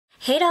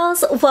Hey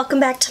dolls, welcome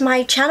back to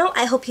my channel.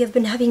 I hope you have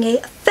been having a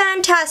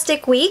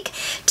fantastic week.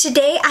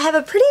 Today I have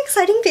a pretty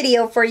exciting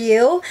video for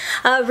you.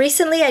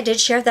 Recently I did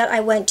share that I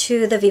went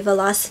to the Viva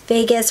Las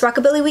Vegas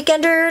Rockabilly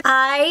Weekender.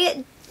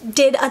 I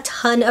did a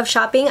ton of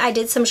shopping. I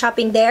did some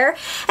shopping there,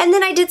 and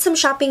then I did some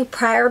shopping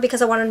prior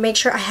because I wanted to make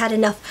sure I had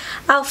enough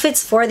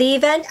outfits for the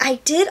event. I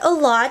did a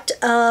lot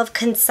of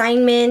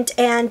consignment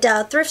and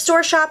thrift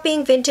store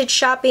shopping, vintage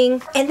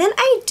shopping, and then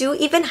I do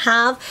even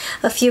have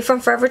a few from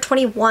Forever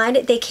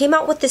 21. They came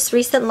out with this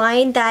recent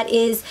line that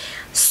is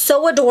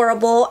so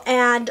adorable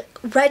and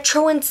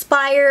retro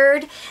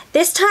inspired.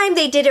 This time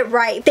they did it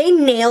right. They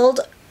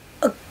nailed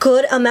a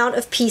good amount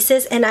of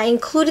pieces, and I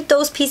included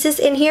those pieces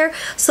in here,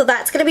 so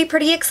that's going to be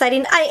pretty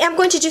exciting. I am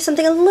going to do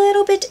something a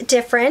little bit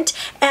different,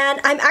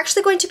 and I'm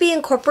actually going to be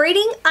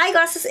incorporating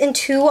eyeglasses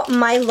into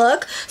my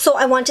look. So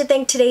I want to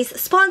thank today's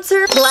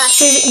sponsor,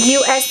 Glasses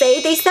USA.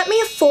 They sent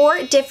me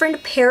 4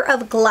 different pair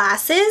of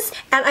glasses,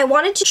 and I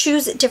wanted to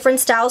choose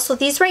different styles. So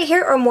these right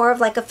here are more of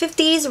like a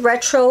 50s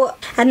retro,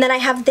 and then I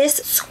have this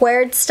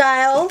squared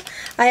style.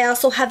 I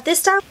also have this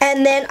style,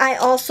 and then I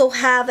also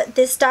have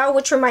this style,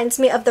 which reminds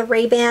me of the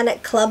Ray-Ban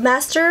Club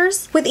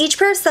Masters. With each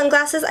pair of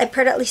sunglasses, I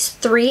paired at least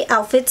 3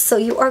 outfits, so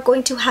you are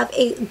going to have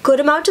a good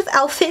amount of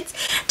outfits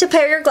to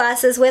pair your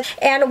glasses with.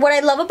 And what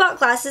I love about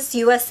Glasses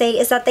USA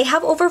is that they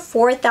have over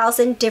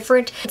 4,000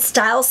 different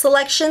style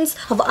selections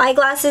of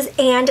eyeglasses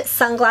and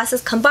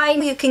sunglasses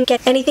combined. You can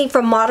get anything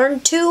from modern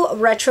to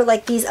retro,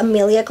 like these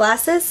Amelia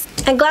glasses.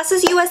 And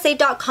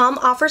GlassesUSA.com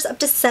offers up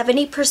to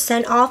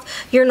 70% off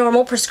your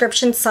normal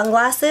prescription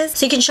sunglasses,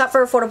 so you can shop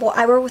for affordable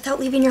eyewear without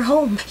leaving your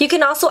home. You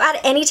can also add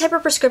any type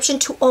of prescription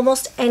to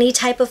almost any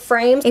type of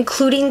frame,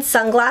 including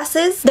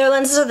sunglasses. Their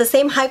lenses are the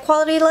same high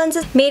quality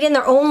lenses made in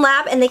their own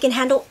lab, and they can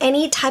handle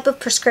any type of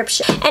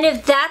prescription. And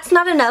if that's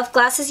not enough,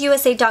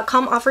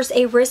 GlassesUSA.com offers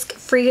a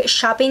risk-free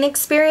shopping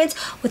experience.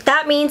 What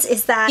that means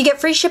is that you get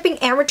free shipping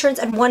and returns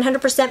and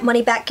 100%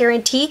 money back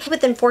guarantee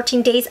within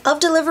 14 days of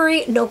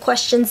delivery, no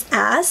questions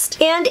asked,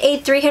 and a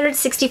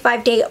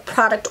 365-day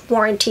product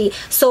warranty.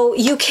 So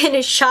you can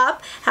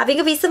shop having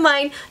a peace of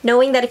mind,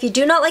 knowing that if you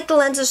do not like the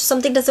lenses or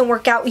something doesn't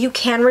work out, you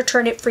can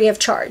return it free of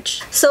charge.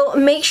 So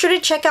make sure to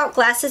check out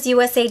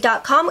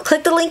GlassesUSA.com.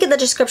 Click the link in the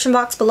description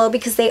box below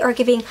because they are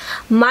giving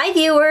my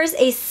viewers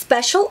a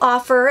special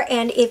offer,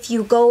 and if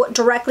you go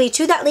directly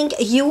to that link,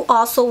 you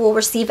also will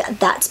receive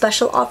that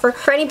special offer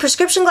for any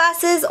prescription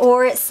glasses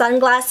or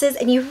sunglasses,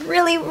 and you're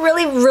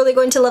really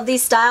going to love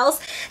these styles.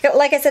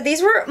 Like I said,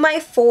 these were my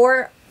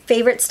 4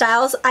 favorite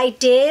styles. I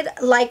did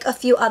like a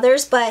few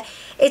others, but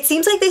it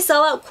seems like they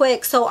sell out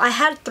quick, so I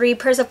had 3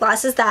 pairs of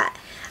glasses that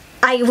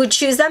I would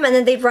choose them and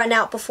then they'd run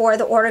out before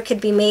the order could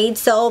be made.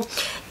 So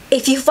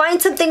if you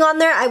find something on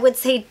there, I would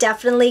say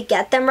definitely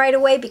get them right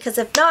away, because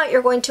if not,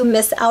 you're going to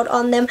miss out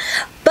on them.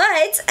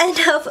 But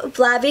enough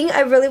blabbing,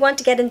 I really want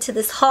to get into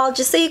this haul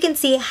just so you can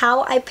see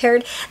how I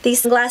paired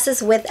these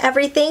glasses with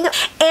everything.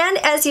 And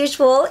as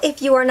usual,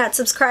 if you are not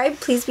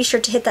subscribed, please be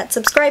sure to hit that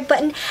subscribe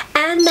button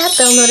and that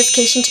bell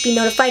notification to be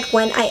notified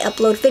when I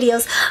upload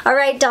videos.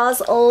 Alright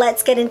dolls,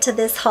 let's get into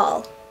this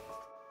haul.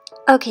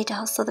 Okay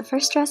dolls, so the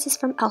first dress is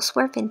from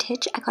Elsewhere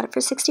Vintage. I got it for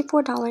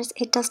 $64.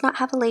 It does not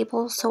have a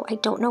label, so I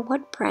don't know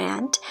what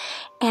brand.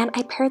 And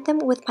I paired them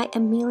with my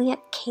Amelia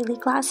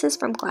Kaylee glasses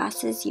from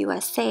Glasses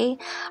USA.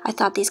 I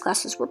thought these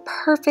glasses were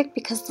perfect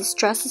because this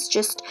dress is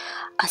just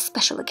a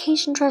special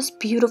occasion dress,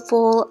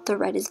 beautiful. The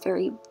red is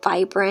very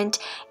vibrant,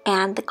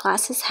 and the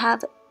glasses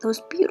have those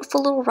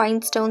beautiful little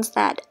rhinestones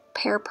that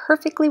pair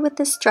perfectly with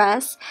this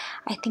dress.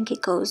 I think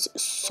it goes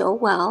so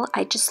well.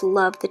 I just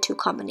love the 2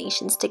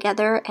 combinations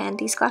together, and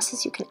these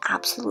glasses you can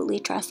absolutely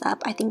dress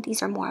up. I think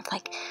these are more of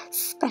like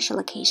special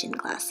occasion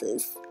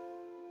glasses.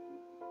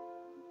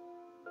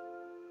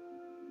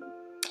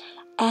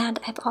 And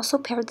I've also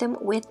paired them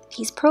with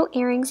these pearl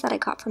earrings that I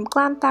got from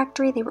Glam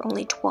Factory. They were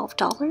only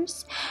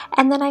 $12.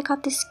 And then I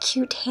got this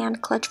cute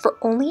hand clutch for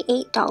only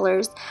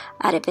 $8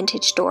 at a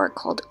vintage store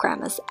called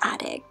Gramma's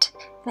Addict.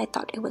 And I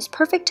thought it was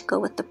perfect to go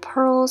with the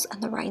pearls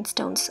and the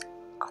rhinestones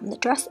on the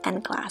dress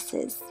and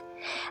glasses.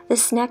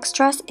 This next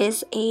dress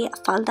is a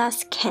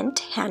Faldas Kent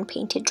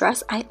hand-painted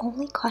dress. I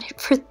only got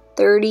it for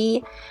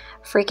 $30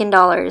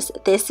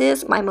 freaking. This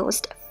is my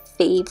most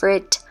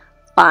favorite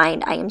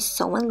find. I am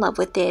so in love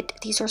with it.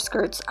 These are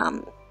skirts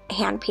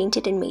hand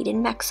painted and made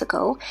in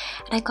Mexico,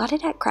 and I got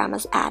it at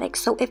Grandma's Attic.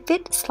 So it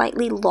fit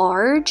slightly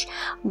large,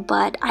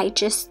 but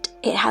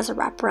it has a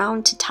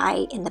wraparound to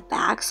tie in the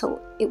back,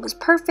 so it was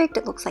perfect.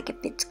 It looks like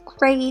it fits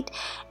great,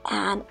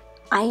 and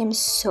I am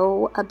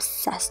so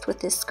obsessed with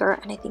this skirt,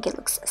 and I think it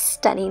looks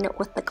stunning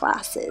with the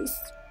glasses.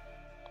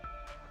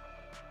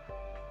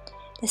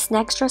 This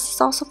next dress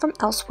is also from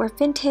Elsewhere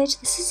Vintage.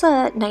 This is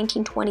a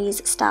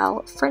 1920s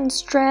style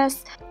fringe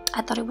dress.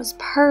 I thought it was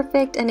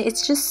perfect, and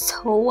it's just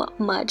so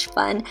much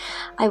fun.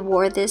 I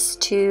wore this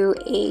to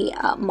a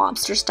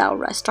mobster style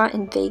restaurant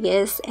in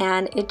Vegas,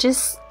 and it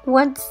just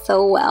went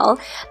so well.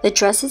 The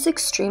dress is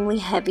extremely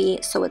heavy,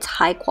 so it's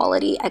high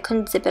quality. I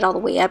couldn't zip it all the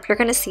way up. You're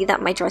gonna see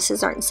that my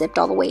dresses aren't zipped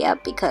all the way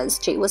up because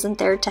Jay wasn't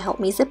there to help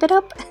me zip it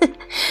up.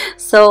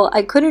 So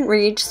I couldn't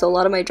reach, so a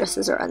lot of my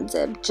dresses are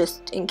unzipped,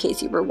 just in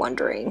case you were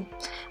wondering.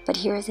 But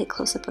here is a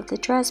close-up of the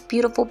dress.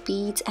 Beautiful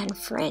beads and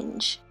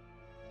fringe.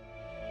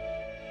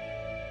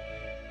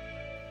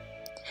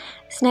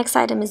 This next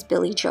item is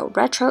Billy Joe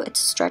Retro.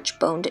 It's a stretch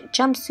boned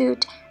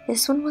jumpsuit.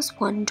 This one was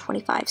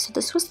 $125, so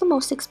this was the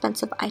most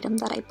expensive item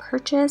that I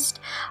purchased.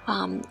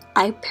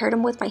 I paired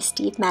them with my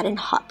Steve Madden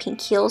hot pink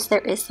heels. There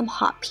is some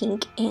hot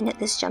pink in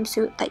this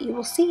jumpsuit that you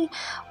will see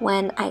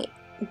when I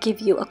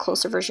give you a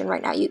closer version.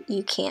 Right now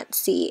you can't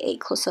see a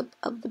close-up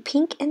of the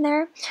pink in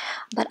there,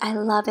 but I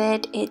love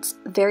it. It's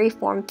very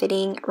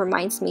form-fitting,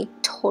 reminds me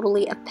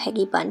totally of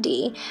Peggy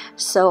Bundy,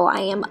 so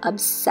I am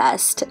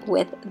obsessed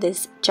with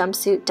this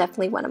jumpsuit.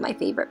 Definitely one of my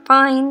favorite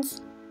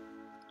finds.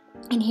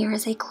 And here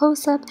is a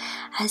close-up.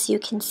 As you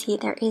can see,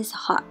 there is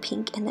hot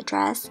pink in the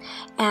dress,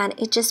 and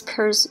it just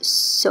pairs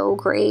so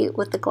great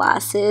with the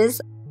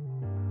glasses.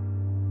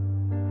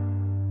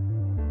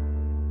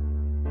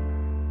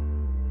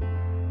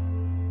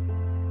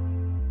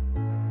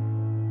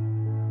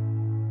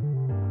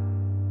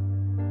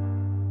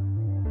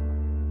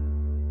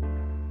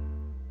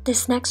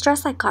 This next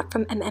dress I got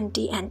from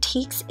MMD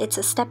Antiques. It's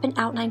a Steppin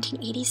out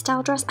 1980s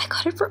style dress. I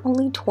got it for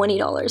only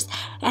 $20,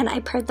 and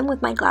I paired them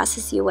with my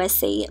Glasses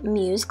USA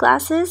Muse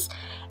glasses,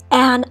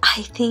 and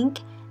I think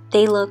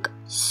they look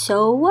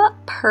so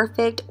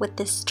perfect with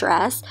this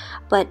dress.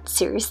 But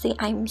seriously,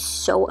 I'm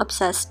so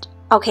obsessed.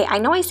 Okay, I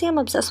know I say I'm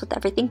obsessed with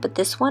everything, but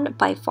this one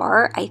by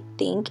far I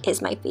think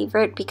is my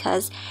favorite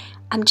because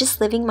I'm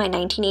just living my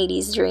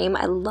 1980s dream.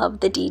 I love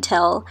the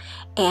detail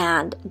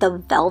and the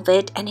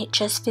velvet, and it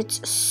just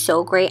fits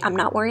so great. I'm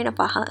not wearing a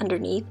faja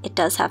underneath. It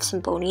does have some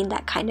boning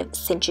that kind of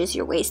cinches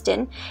your waist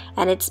in,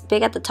 and it's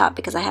big at the top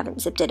because I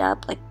haven't zipped it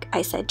up. Like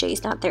I said,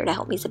 Jay's not there to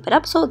help me zip it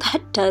up, so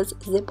that does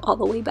zip all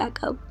the way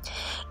back up.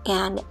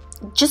 And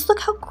just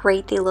look how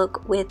great they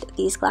look with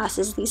these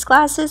glasses. These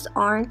glasses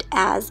aren't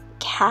as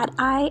cat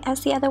eye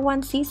as the other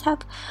ones. These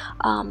have,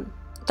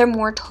 they're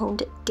more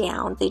toned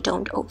down. They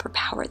don't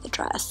overpower the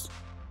dress.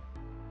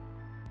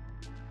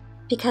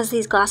 Because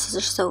these glasses are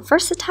so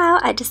versatile,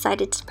 I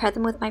decided to pair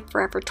them with my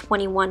Forever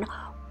 21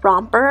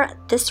 Romper.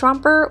 This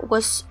romper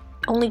was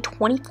only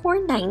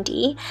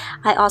 $24.90.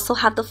 I also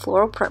have the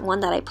floral print one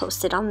that I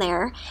posted on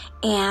there,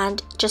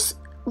 and just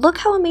look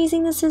how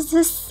amazing this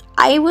is.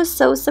 I was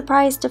so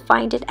surprised to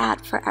find it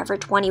at Forever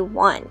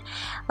 21.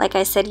 Like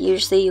I said,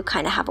 usually you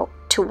kind of have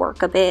to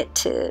work a bit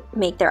to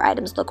make their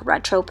items look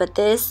retro, but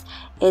this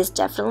is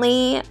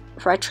definitely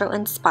retro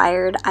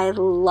inspired. I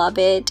love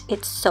it.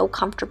 It's so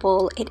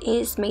comfortable. It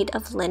is made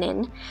of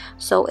linen,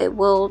 so it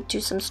will do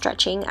some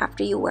stretching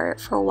after you wear it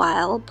for a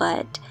while,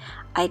 but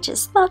I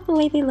just love the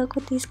way they look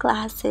with these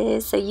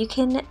glasses. So you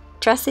can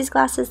dress these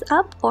glasses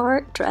up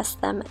or dress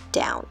them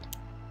down.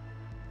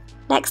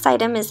 Next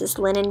item is this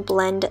linen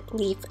blend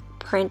leaf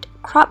print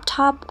crop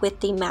top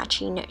with the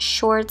matching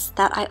shorts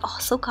that I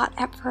also got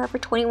at Forever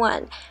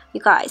 21.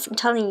 You guys, I'm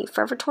telling you,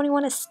 Forever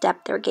 21 has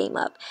stepped their game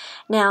up.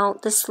 Now,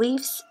 the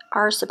sleeves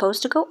are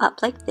supposed to go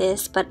up like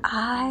this, but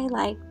I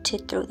like to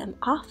throw them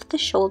off the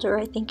shoulder.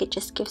 I think it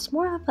just gives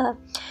more of a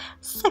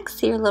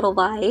sexier little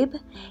vibe.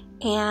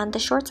 And the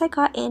shorts I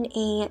got in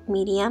a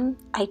medium.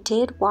 I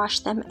did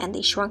wash them and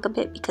they shrunk a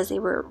bit because they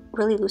were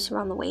really loose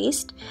around the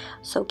waist,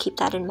 so keep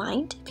that in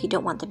mind. If you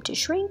don't want them to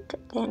shrink,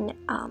 then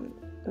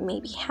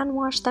maybe hand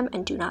wash them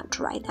and do not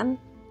dry them.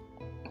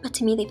 But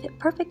to me, they fit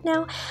perfect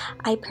now.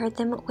 I paired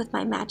them with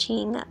my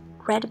matching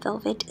red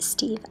velvet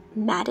Steve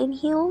Madden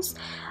heels.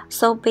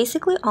 So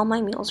basically all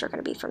my mules are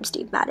going to be from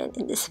Steve Madden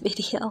in this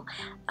video.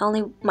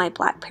 Only my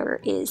black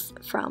pair is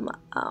from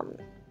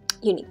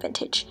Unique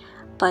Vintage.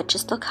 But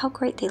just look how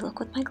great they look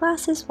with my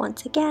glasses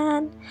once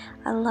again.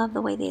 I love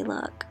the way they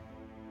look.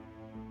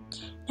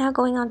 Now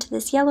going on to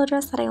this yellow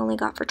dress that I only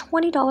got for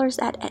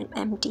 $20 at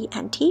MMD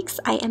Antiques.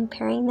 I am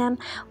pairing them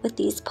with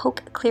these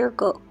Poke Clear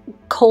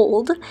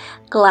Gold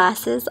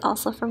glasses,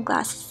 also from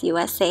Glasses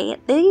USA.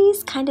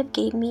 These kind of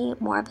gave me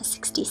more of a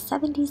 60s,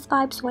 70s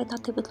vibe, so I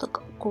thought they would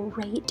look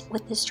great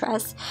with this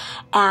dress.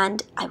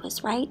 And I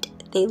was right.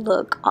 They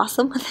look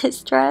awesome with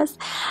this dress.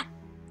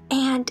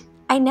 And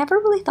I never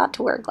really thought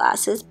to wear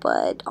glasses,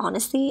 but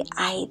honestly,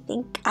 I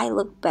think I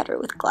look better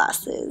with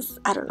glasses.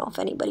 I don't know if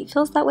anybody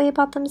feels that way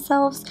about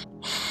themselves,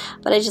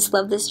 but I just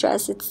love this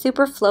dress. It's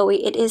super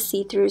flowy. It is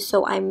see-through,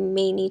 so I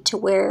may need to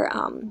wear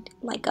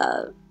like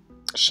a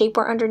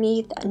shapewear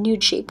underneath, a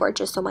nude shapewear,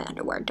 just so my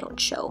underwear don't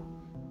show.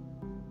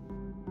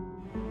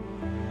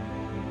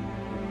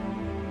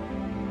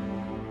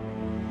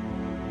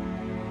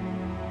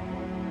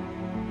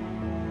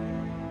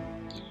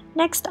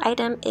 Next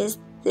item is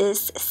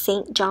this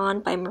St. John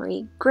by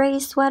Marie Gray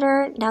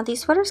sweater. Now these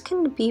sweaters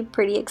can be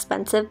pretty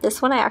expensive.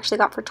 This one I actually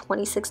got for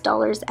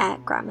 $26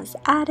 at Gramma's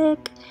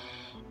Attic,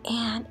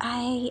 and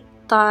I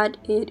thought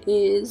it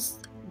is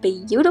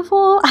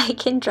beautiful. I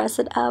can dress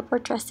it up or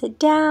dress it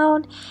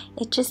down.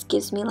 It just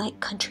gives me like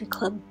country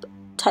club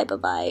type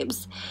of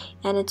vibes,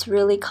 and it's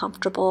really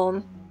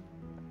comfortable.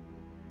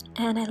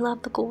 And I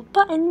love the gold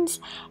buttons,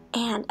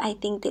 and I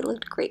think they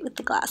looked great with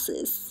the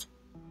glasses.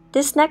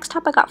 This next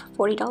top I got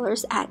for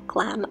 $40 at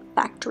Glam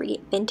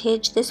Factory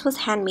Vintage. This was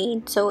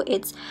handmade, so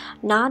it's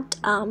not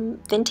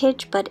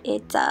vintage, but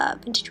it's a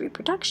vintage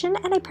reproduction,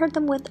 and I paired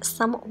them with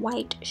some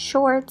white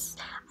shorts.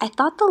 I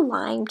thought the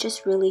lime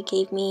just really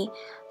gave me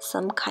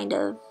some kind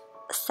of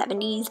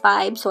 70s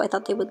vibe, so I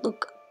thought they would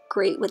look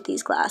great with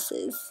these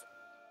glasses.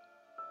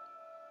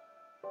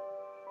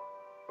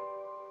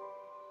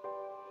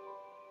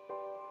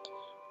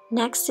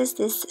 Next is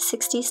this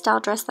 60s style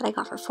dress that I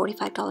got for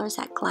 $45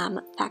 at Glam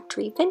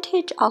Factory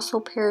Vintage,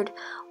 also paired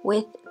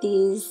with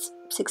these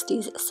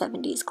 60s,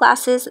 70s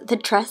glasses. The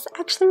dress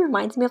actually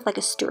reminds me of like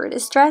a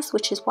stewardess dress,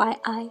 which is why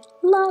I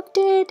loved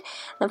it.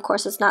 And of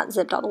course, it's not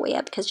zipped all the way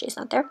up because Jay's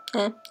not there.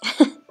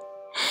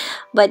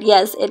 But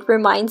yes, it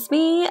reminds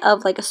me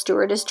of like a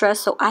stewardess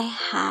dress, so I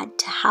had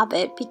to have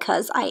it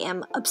because I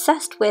am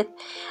obsessed with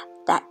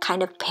that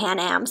kind of Pan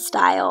Am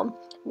style,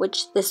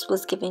 which this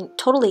was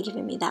totally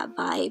giving me that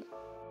vibe.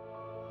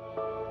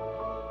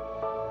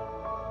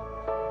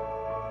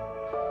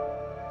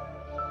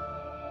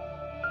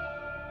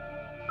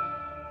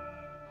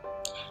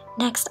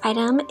 Next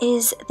item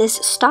is this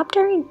stop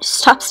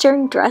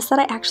staring dress that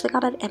I actually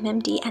got at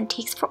MMD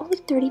Antiques for only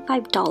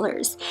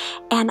 $35,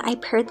 and I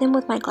paired them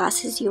with my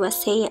Glasses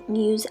USA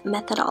Muse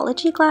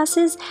Methodology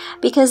glasses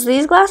because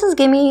these glasses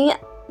give me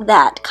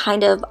that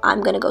kind of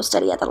I'm gonna go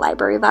study at the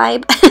library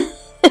vibe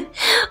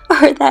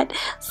or that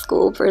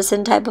school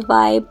person type of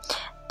vibe,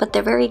 but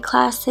they're very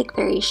classic,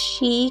 very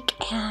chic,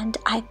 and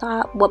I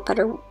thought what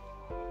better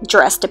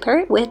dress to pair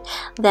it with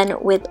than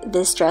with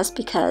this dress,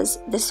 because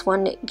this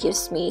one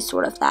gives me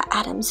sort of that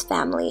Addams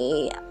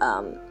Family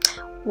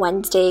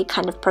Wednesday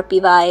kind of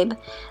preppy vibe,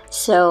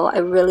 so I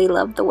really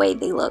love the way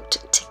they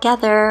looked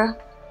together.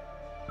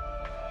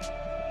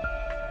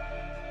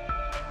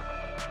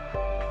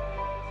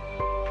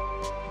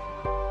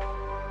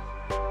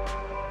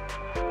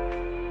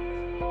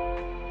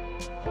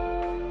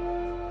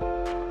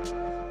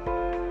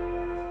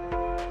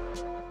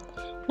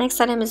 Next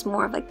item is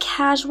more of a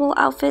casual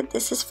outfit.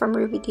 This is from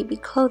Ruby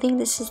DB Clothing.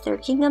 This is their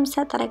gingham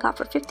set that I got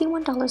for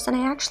 $51, and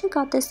I actually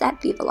got this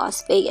at Viva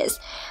Las Vegas.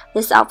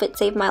 This outfit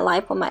saved my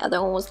life when my other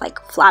one was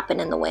like flapping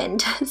in the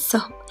wind, so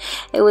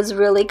it was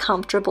really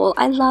comfortable.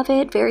 I love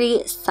it,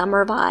 very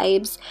summer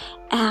vibes,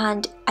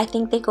 and I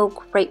think they go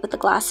great with the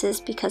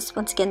glasses because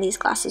once again, these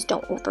glasses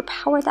don't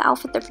overpower the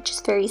outfit. They're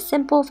just very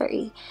simple,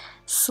 very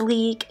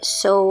sleek,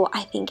 so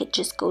I think it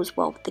just goes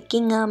well with the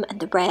gingham and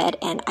the red,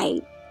 and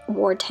I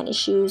wore tennis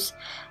shoes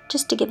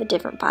just to give a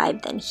different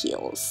vibe than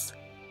heels.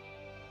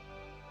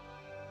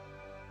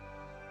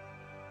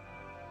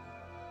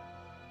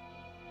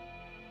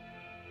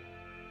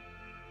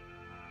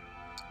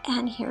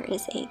 And here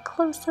is a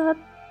close-up.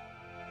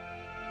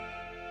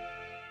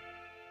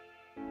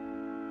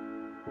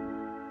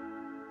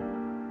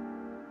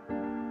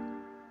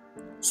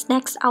 This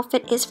next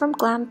outfit is from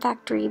Glam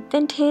Factory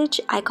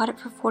Vintage. I got it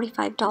for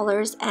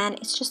 $45, and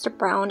it's just a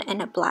brown and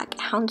a black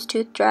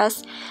houndstooth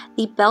dress.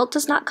 The belt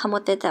does not come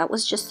with it. That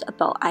was just a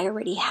belt I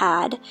already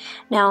had.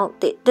 Now,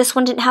 this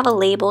one didn't have a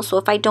label, so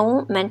if I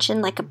don't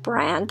mention like a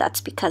brand, that's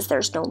because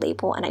there's no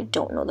label and I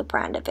don't know the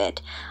brand of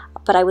it.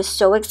 But I was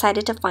so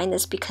excited to find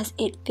this because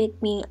it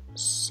fit me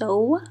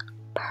so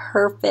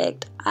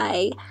perfect.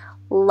 I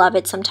love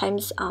it.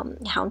 Sometimes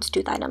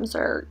houndstooth items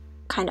are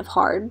kind of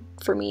hard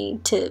for me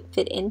to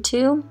fit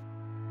into.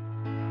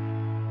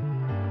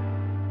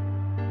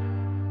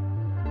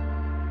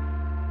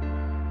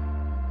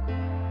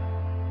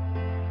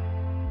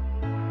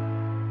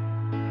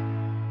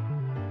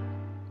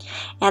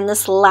 And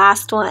this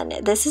last one,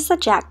 this is a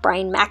Jack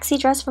Bryan maxi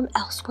dress from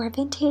Elsewhere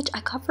Vintage.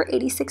 I got for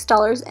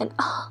 $86, and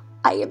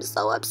I am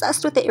so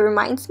obsessed with it. It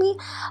reminds me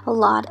a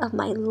lot of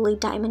my Lily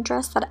Diamond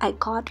dress that I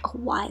got a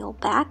while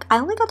back. I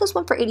only got this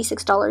one for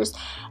 $86,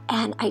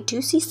 and I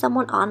do see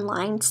someone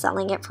online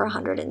selling it for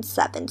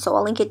 $107, so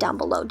I'll link it down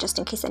below just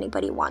in case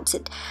anybody wants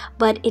it.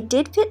 But it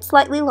did fit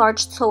slightly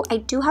large, so I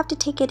do have to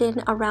take it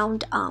in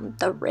around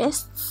the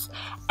wrists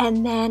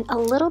and then a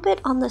little bit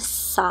on the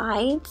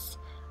sides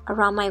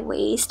around my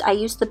waist. I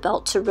used the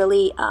belt to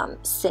really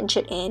cinch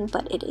it in,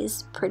 but it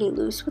is pretty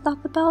loose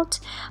without the belt.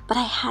 But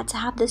I had to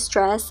have this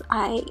dress.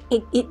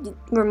 It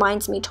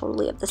reminds me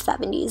totally of the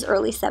 70s,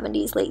 early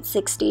 70s, late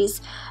 60s.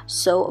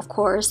 So of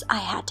course I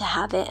had to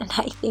have it, and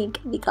I think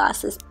the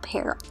glasses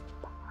pair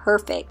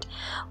perfect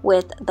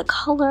with the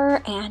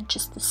color and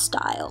just the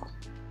style.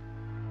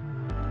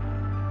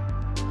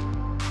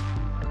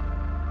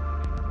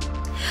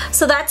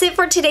 So that's it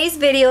for today's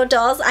video,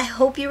 dolls. I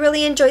hope you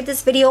really enjoyed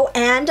this video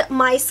and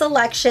my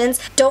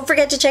selections. Don't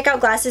forget to check out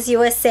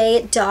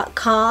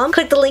GlassesUSA.com.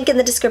 Click the link in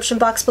the description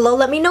box below.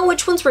 Let me know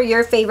which ones were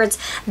your favorites.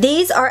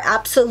 These are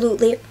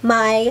absolutely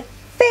my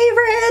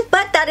favorite.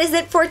 But that is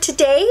it for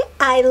today.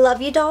 I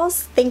love you,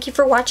 dolls. Thank you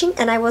for watching,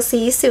 and I will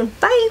see you soon.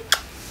 Bye!